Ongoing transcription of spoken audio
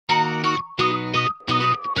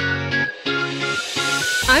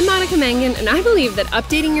I'm Monica Mangin, and I believe that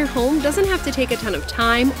updating your home doesn't have to take a ton of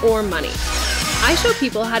time or money. I show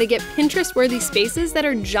people how to get Pinterest-worthy spaces that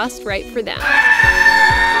are just right for them.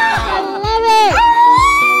 I love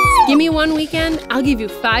it! Give me one weekend, I'll give you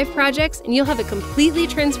 5 projects, and you'll have a completely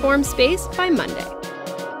transformed space by Monday.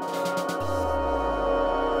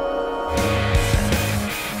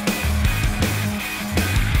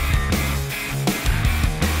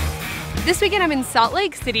 This weekend I'm in Salt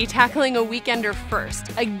Lake City tackling a weekender first,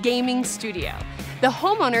 a gaming studio. The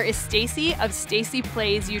homeowner is Stacy of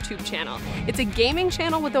StacyPlays YouTube channel. It's a gaming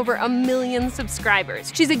channel with over 1 million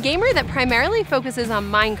subscribers. She's a gamer that primarily focuses on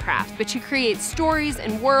Minecraft, but she creates stories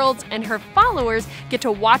and worlds, and her followers get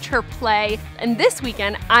to watch her play. And this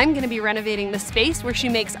weekend, I'm gonna be renovating the space where she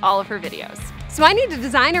makes all of her videos. So I need to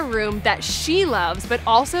design a room that she loves, but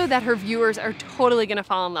also that her viewers are totally gonna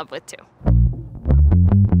fall in love with too.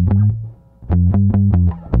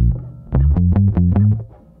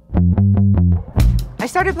 I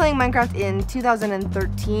started playing Minecraft in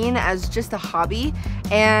 2013 as just a hobby,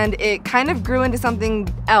 and it kind of grew into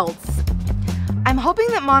something else. I'm hoping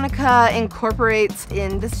that Monica incorporates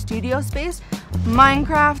in the studio space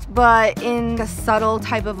Minecraft, but in a subtle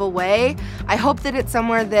type of a way. I hope that it's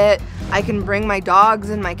somewhere that I can bring my dogs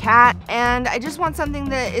and my cat, and I just want something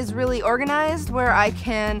that is really organized where I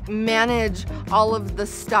can manage all of the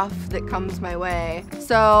stuff that comes my way.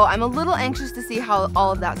 So I'm a little anxious to see how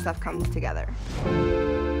all of that stuff comes together.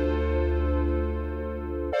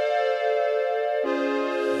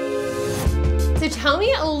 So tell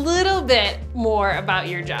me a little bit more about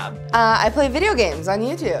your job. I play video games on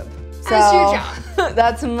YouTube. That's your job.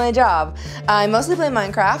 That's my job. I mostly play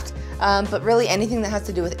Minecraft, but really anything that has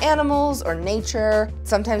to do with animals or nature.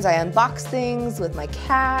 Sometimes I unbox things with my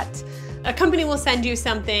cat. A company will send you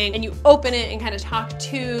something and you open it and kind of talk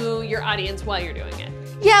to your audience while you're doing it.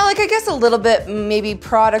 Yeah, like I guess a little bit, maybe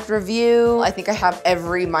product review. I think I have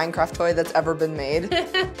every Minecraft toy that's ever been made.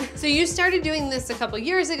 So you started doing this a couple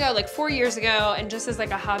years ago, like 4 years ago, and just as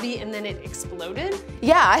like a hobby, and then it exploded?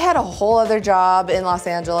 Yeah, I had a whole other job in Los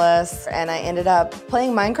Angeles, and I ended up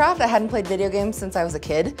playing Minecraft. I hadn't played video games since I was a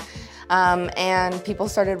kid. And people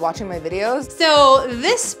started watching my videos. So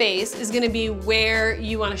this space is gonna be where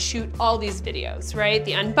you wanna shoot all these videos, right?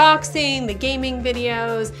 The unboxing, the gaming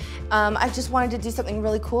videos. I just wanted to do something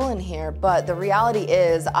really cool in here, but the reality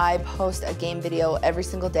is I post a game video every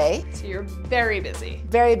single day. So you're very busy.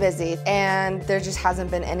 Very busy, and there just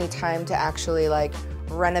hasn't been any time to actually like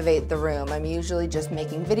renovate the room. I'm usually just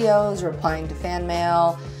making videos, replying to fan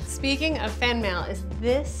mail. Speaking of fan mail, is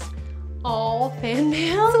this all fan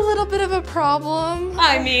mail? It's a little bit of a problem.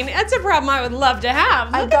 I mean, it's a problem I would love to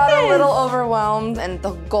have. I got a little overwhelmed, and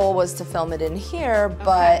the goal was to film it in here,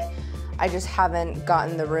 but I just haven't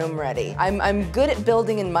gotten the room ready. I'm good at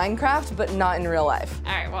building in Minecraft, but not in real life.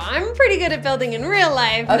 All right, well, I'm pretty good at building in real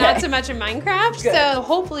life, not so much in Minecraft. Good. So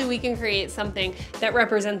hopefully we can create something that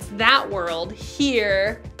represents that world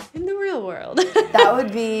here in the real world. That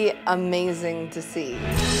would be amazing to see.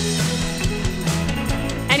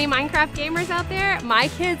 Any Minecraft gamers out there? My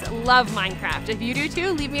kids love Minecraft. If you do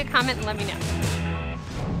too, leave me a comment and let me know.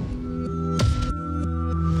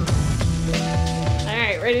 All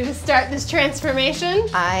right, ready to start this transformation?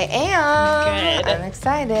 I am. Good. I'm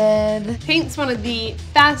excited. Paint's one of the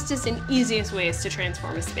fastest and easiest ways to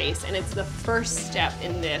transform a space, and it's the first step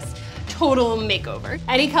in this total makeover.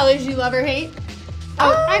 Any colors you love or hate?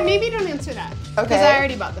 Oh, maybe don't answer that. Okay. Because I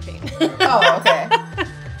already bought the paint. Oh, okay.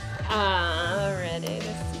 Ready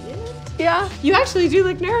to see it? Yeah. You actually do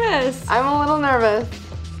look nervous. I'm a little nervous.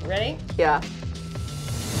 Ready? Yeah.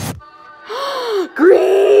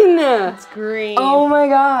 Green! It's green. Oh my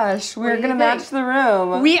gosh, we're do gonna you match think? the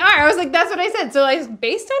room. We are. I was like, that's what I said. So like,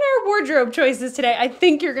 based on our wardrobe choices today, I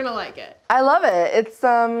think you're gonna like it. I love it.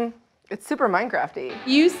 It's super Minecraft-y.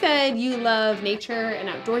 You said you love nature and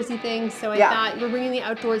outdoorsy things, so I thought we're bringing the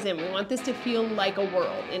outdoors in. We want this to feel like a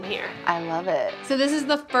world in here. I love it. So this is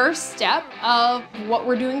the first step of what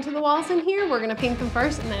we're doing to the walls in here. We're gonna paint them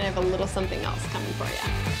first, and then I have a little something else coming for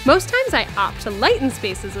you. Most times I opt to lighten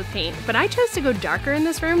spaces with paint, but I chose to go darker in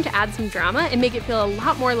this room to add some drama and make it feel a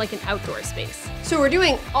lot more like an outdoor space. So we're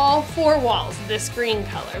doing all 4 walls this green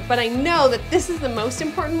color, but I know that this is the most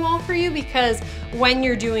important wall for you because when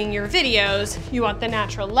you're doing your videos, you want the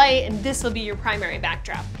natural light, and this will be your primary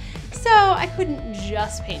backdrop. So I couldn't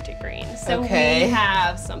just paint it green. So we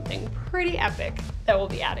have something pretty epic that we'll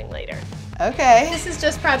be adding later. Okay. This is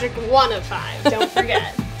just project 1 of 5, don't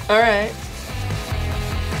forget. All right.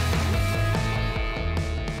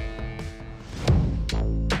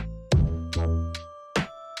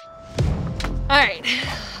 All right,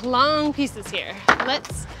 long pieces here.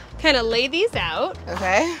 Let's kind of lay these out.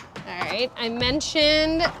 Okay. All right, I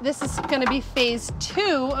mentioned this is gonna be phase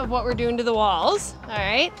 2 of what we're doing to the walls. All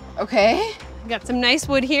right. Okay. Got some nice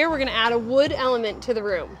wood here. We're gonna add a wood element to the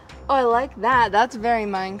room. Oh, I like that. That's very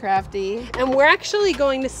Minecrafty. And we're actually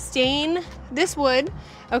going to stain this wood,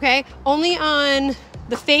 okay, only on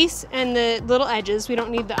the face and the little edges. We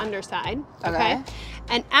don't need the underside, okay?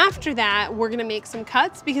 And after that, we're gonna make some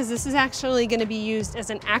cuts because this is actually gonna be used as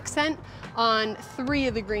an accent on 3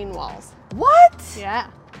 of the green walls. What? Yeah.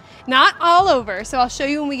 Not all over, so I'll show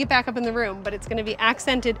you when we get back up in the room, but it's gonna be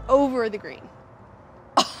accented over the green.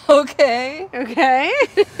 Okay. Okay?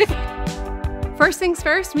 First things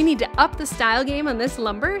first, we need to up the style game on this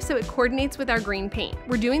lumber so it coordinates with our green paint.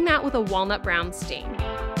 We're doing that with a walnut brown stain.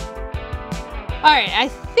 All right, I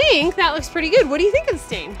think that looks pretty good. What do you think of the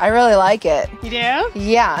stain? I really like it. You do?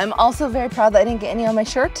 Yeah, I'm also very proud that I didn't get any on my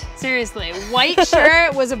shirt. Seriously, white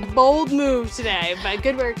shirt was a bold move today, but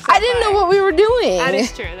good work so I didn't know what we were doing. That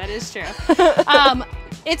is true, that is true.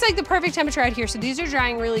 It's like the perfect temperature out here, so these are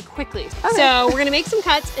drying really quickly. Okay. So we're gonna make some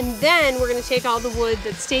cuts, and then we're gonna take all the wood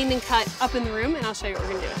that's stained and cut up in the room, and I'll show you what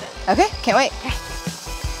we're gonna do with it. Okay, can't wait.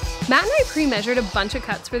 Matt and I pre-measured a bunch of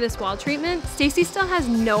cuts for this wall treatment. Stacy still has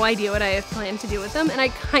no idea what I have planned to do with them, and I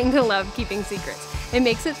kinda love keeping secrets. It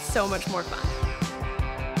makes it so much more fun.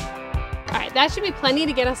 All right, that should be plenty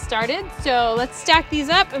to get us started, so let's stack these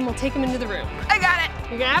up and we'll take them into the room. I got it.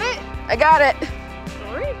 You got it? I got it.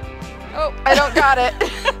 All right. Oh, I don't got it.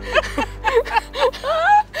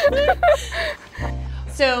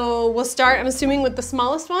 So we'll start, I'm assuming, with the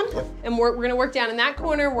smallest one, and we're gonna work down in that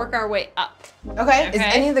corner, work our way up. Okay, is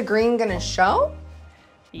any of the green gonna show?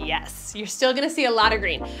 Yes, you're still gonna see a lot of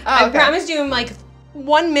green. Oh, I okay. promise you in like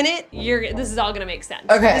 1 minute, this is all gonna make sense.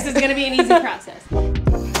 Okay. This is gonna be an easy process.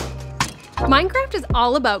 Minecraft is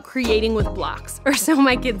all about creating with blocks, or so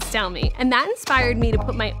my kids tell me, and that inspired me to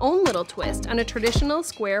put my own little twist on a traditional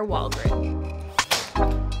square wall grid.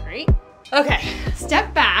 Great. Okay,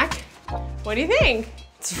 step back. What do you think?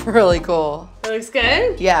 It's really cool. It looks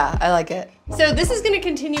good? Yeah, I like it. So this is gonna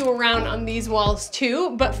continue around on these walls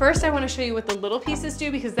too, but first I wanna show you what the little pieces do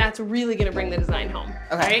because that's really gonna bring the design home,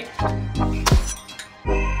 Okay. right?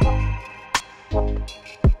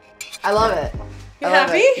 I love it. You I love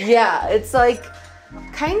happy? it. Yeah, it's like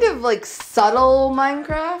kind of like subtle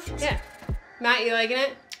Minecraft. Yeah. Matt, you liking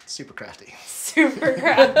it? Super crafty. Super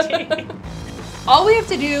crafty. All we have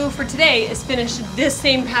to do for today is finish this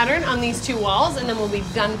same pattern on these 2 walls and then we'll be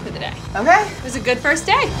done for the day. Okay. It was a good first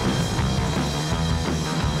day.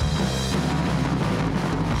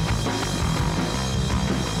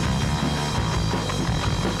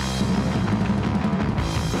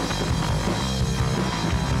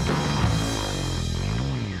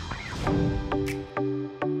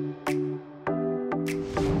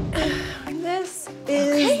 This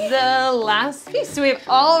is the last piece. So we have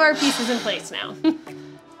all of our pieces in place now.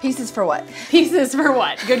 Pieces for what? Pieces for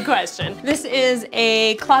what? Good question. This is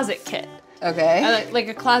a closet kit. Okay. Like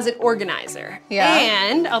a closet organizer. Yeah.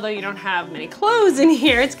 And although you don't have many clothes in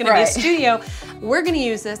here, it's gonna be a studio, we're gonna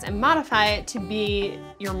use this and modify it to be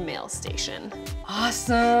your mail station.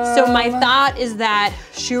 Awesome. So my thought is that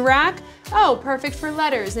shoe rack, oh, perfect for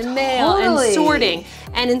letters and mail and sorting.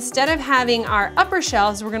 And instead of having our upper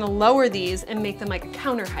shelves, we're gonna lower these and make them like a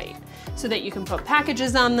counter height so that you can put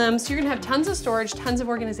packages on them. So you're gonna have tons of storage, tons of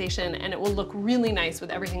organization, and it will look really nice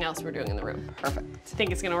with everything else we're doing in the room. Perfect.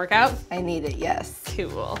 Think it's gonna work out? I need it, yes.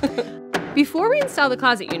 Cool. Before we install the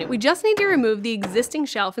closet unit, we just need to remove the existing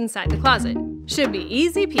shelf inside the closet. Should be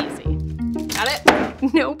easy peasy. Got it?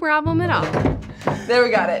 No problem at all. There, we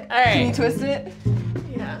got it. All right. Can you twist it?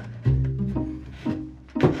 Yeah.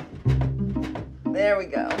 There we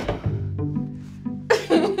go.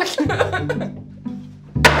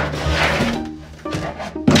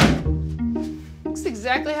 Looks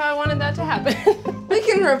exactly how I wanted that to happen. We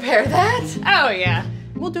can repair that. Oh yeah.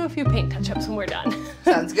 We'll do a few paint touch-ups when we're done.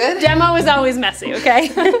 Sounds good. Demo is always messy, okay?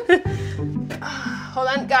 Hold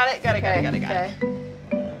on, got it. Okay.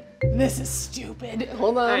 This is stupid.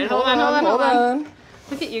 Hold on, All right, hold on.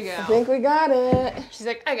 Look at you go. I think we got it. She's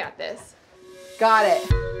like, I got this. Got it.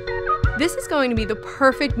 This is going to be the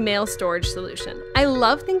perfect mail storage solution. I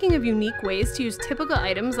love thinking of unique ways to use typical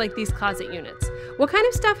items like these closet units. What kind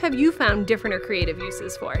of stuff have you found different or creative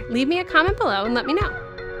uses for? Leave me a comment below and let me know.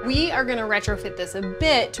 We are gonna retrofit this a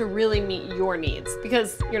bit to really meet your needs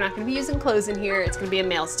because you're not gonna be using clothes in here, it's gonna be a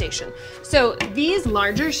mail station. So these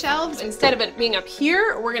larger shelves, instead of it being up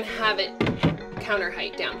here, we're gonna have it counter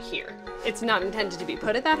height down here. It's not intended to be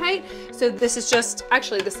put at that height. So this is just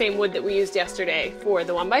actually the same wood that we used yesterday for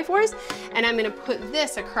the 1x4s. And I'm gonna put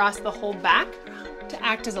this across the whole back to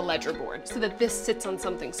act as a ledger board so that this sits on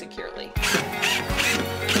something securely.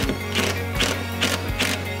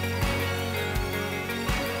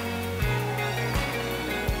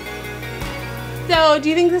 So, do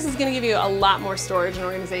you think this is going to give you a lot more storage and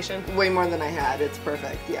organization? Way more than I had. It's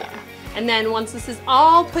perfect, yeah. And then once this is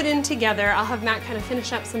all put in together, I'll have Matt kind of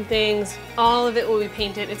finish up some things. All of it will be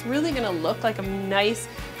painted. It's really going to look like a nice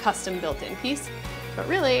custom built-in piece. But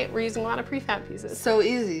really, we're using a lot of prefab pieces. So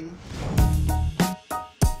easy.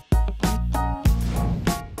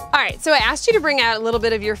 All right, so I asked you to bring out a little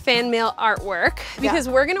bit of your fan mail artwork because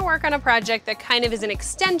we're gonna work on a project that kind of is an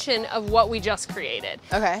extension of what we just created.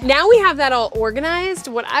 Okay. Now we have that all organized,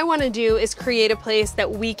 what I wanna do is create a place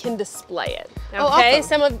that we can display it. Okay,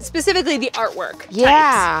 awesome. Specifically the artwork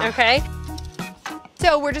types, okay?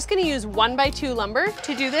 So we're just gonna use 1x2 lumber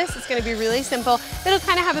to do this. It's gonna be really simple. It'll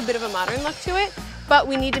kind of have a bit of a modern look to it, but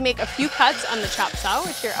we need to make a few cuts on the chop saw,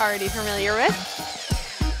 which you're already familiar with.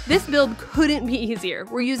 This build couldn't be easier.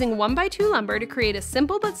 We're using 1x2 lumber to create a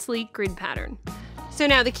simple but sleek grid pattern. So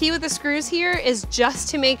now the key with the screws here is just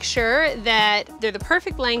to make sure that they're the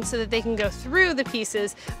perfect length so that they can go through the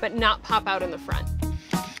pieces but not pop out in the front.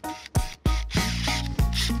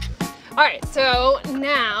 All right, so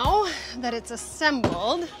now that it's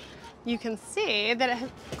assembled, you can see that it has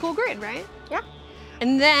a cool grid, right? Yeah.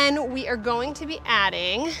 And then we are going to be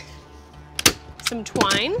adding some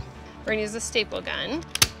twine. We're gonna use a staple gun.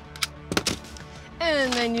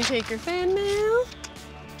 And then you take your fan mail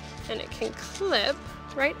and it can clip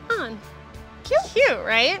right on. Cute,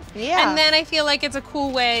 right? Yeah. And then I feel like it's a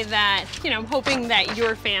cool way that, you know, I'm hoping that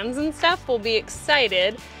your fans and stuff will be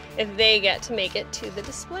excited if they get to make it to the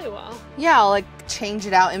display wall. Yeah, I'll like change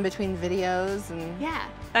it out in between videos and... Yeah,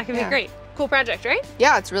 that could be great. Cool project, right?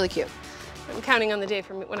 Yeah, it's really cute. I'm counting on the day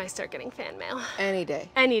for when I start getting fan mail. Any day.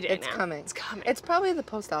 Any day it's now. Coming. It's coming. It's probably the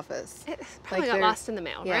post office. It probably got lost in the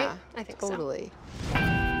mail, right? I think totally. So.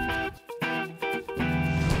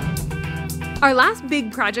 Our last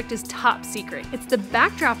big project is top secret. It's the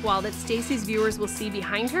backdrop wall that Stacy's viewers will see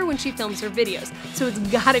behind her when she films her videos, so it's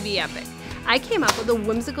gotta be epic. I came up with a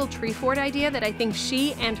whimsical tree fort idea that I think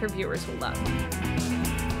she and her viewers will love.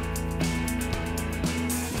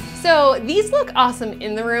 So these look awesome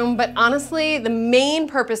in the room, but honestly, the main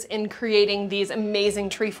purpose in creating these amazing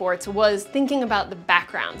tree forts was thinking about the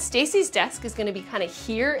background. Stacy's desk is gonna be kind of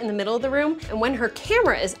here in the middle of the room, and when her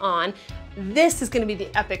camera is on, this is gonna be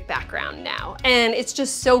the epic background now. And it's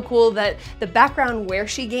just so cool that the background where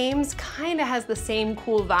she games kind of has the same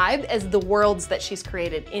cool vibe as the worlds that she's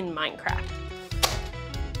created in Minecraft.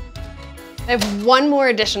 I have one more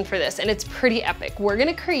addition for this, and it's pretty epic. We're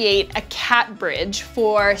gonna create a cat bridge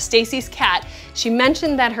for Stacy's cat. She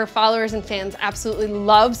mentioned that her followers and fans absolutely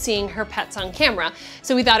love seeing her pets on camera,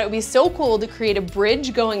 so we thought it would be so cool to create a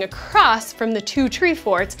bridge going across from the two tree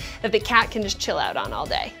forts that the cat can just chill out on all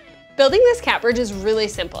day. Building this cat bridge is really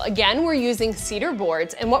simple. Again, we're using cedar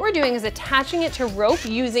boards, and what we're doing is attaching it to rope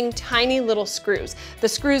using tiny little screws. The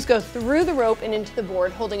screws go through the rope and into the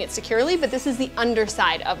board, holding it securely, but this is the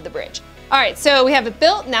underside of the bridge. All right, so we have it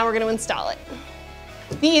built, now we're gonna install it.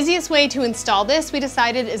 The easiest way to install this, we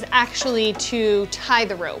decided, is actually to tie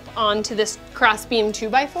the rope onto this crossbeam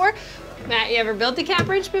 2x4. Matt, you ever built a cat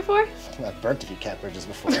bridge before? I've burnt a few cat bridges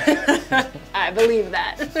before. I believe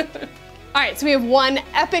that. All right, so we have one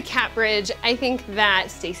epic cat bridge. I think that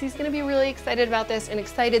Stacy's gonna be really excited about this and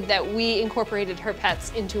excited that we incorporated her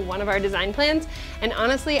pets into one of our design plans. And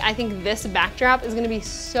honestly, I think this backdrop is gonna be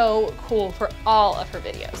so cool for all of her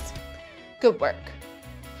videos. Good work.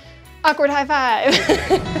 Awkward high five.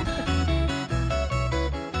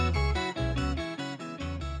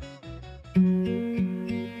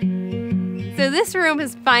 So this room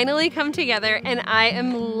has finally come together and I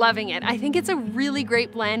am loving it. I think it's a really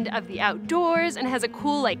great blend of the outdoors and has a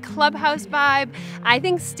cool like clubhouse vibe. I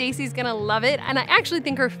think Stacy's gonna love it, and I actually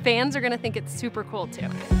think her fans are gonna think it's super cool too.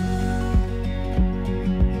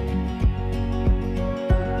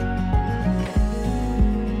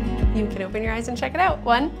 You can open your eyes and check it out.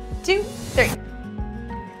 1, 2, 3.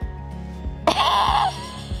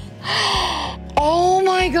 Oh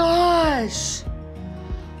my gosh!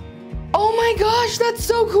 Oh my gosh, that's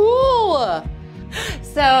so cool!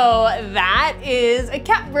 So that is a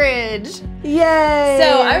cat bridge. Yay!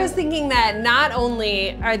 So I was thinking that not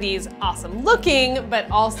only are these awesome looking,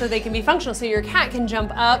 but also they can be functional. So your cat can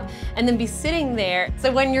jump up and then be sitting there.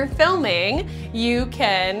 So when you're filming, you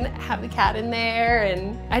can have the cat in there,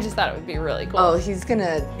 and I just thought it would be really cool. Oh, he's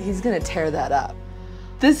gonna tear that up.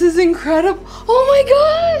 This is incredible. Oh my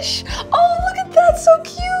gosh! Oh, look at that, so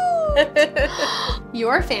cute!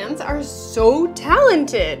 Your fans are so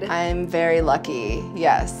talented. I'm very lucky,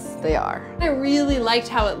 yes. they are. I really liked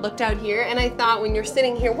how it looked out here, and I thought when you're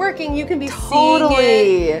sitting here working, you can be Totally.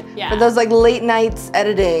 seeing it. Yeah. For those like late nights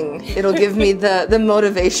editing, it'll give me the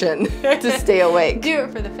motivation to stay awake. Do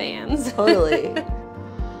it for the fans. Totally.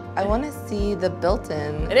 I want to see the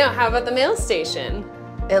built-in. I know, how about the mail station?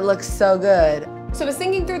 It looks so good. So I was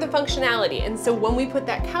thinking through the functionality, and so when we put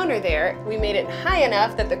that counter there, we made it high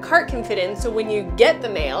enough that the cart can fit in, so when you get the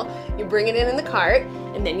mail, you bring it in the cart,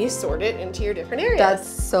 and then you sort it into your different areas. That's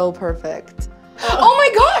so perfect. Oh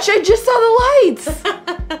my gosh, I just saw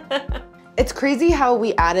the lights! It's crazy how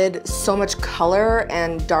we added so much color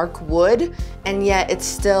and dark wood, and yet it's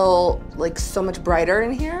still like so much brighter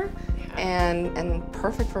in here. And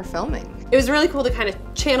perfect for filming. It was really cool to kind of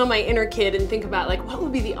channel my inner kid and think about like what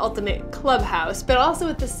would be the ultimate clubhouse, but also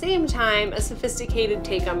at the same time a sophisticated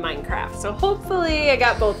take on Minecraft. So hopefully I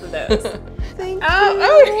got both of those. Thank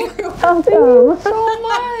you. Thank you so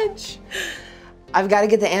much. I've got to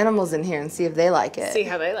get the animals in here and see if they like it. See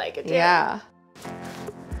how they like it too. Yeah.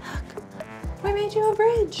 Look, we made you a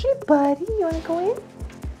bridge. Hey buddy, you want to go in?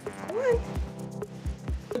 Come on.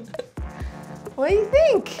 What do you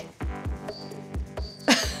think?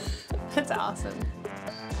 That's awesome.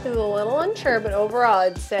 He was a little unsure, but overall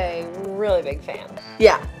I'd say really big fan.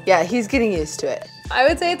 Yeah, he's getting used to it. I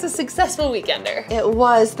would say it's a successful weekender. It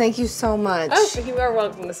was, thank you so much. Oh, you are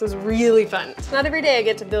welcome. This was really fun. It's not every day I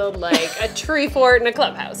get to build like a tree fort in a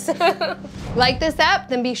clubhouse. Like this app?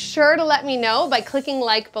 Then be sure to let me know by clicking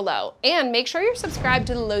like below. And make sure you're subscribed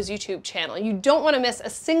to the Lowe's YouTube channel. You don't want to miss a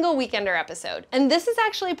single Weekender episode. And this is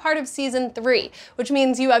actually part of season 3, which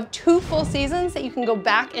means you have 2 full seasons that you can go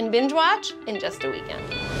back and binge watch in just a weekend.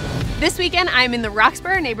 This weekend, I'm in the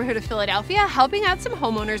Roxborough neighborhood of Philadelphia helping out some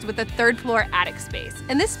homeowners with a 3rd floor attic space.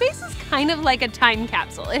 And this space is kind of like a time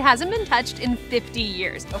capsule. It hasn't been touched in 50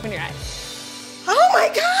 years. Open your eyes. Oh my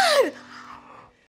God!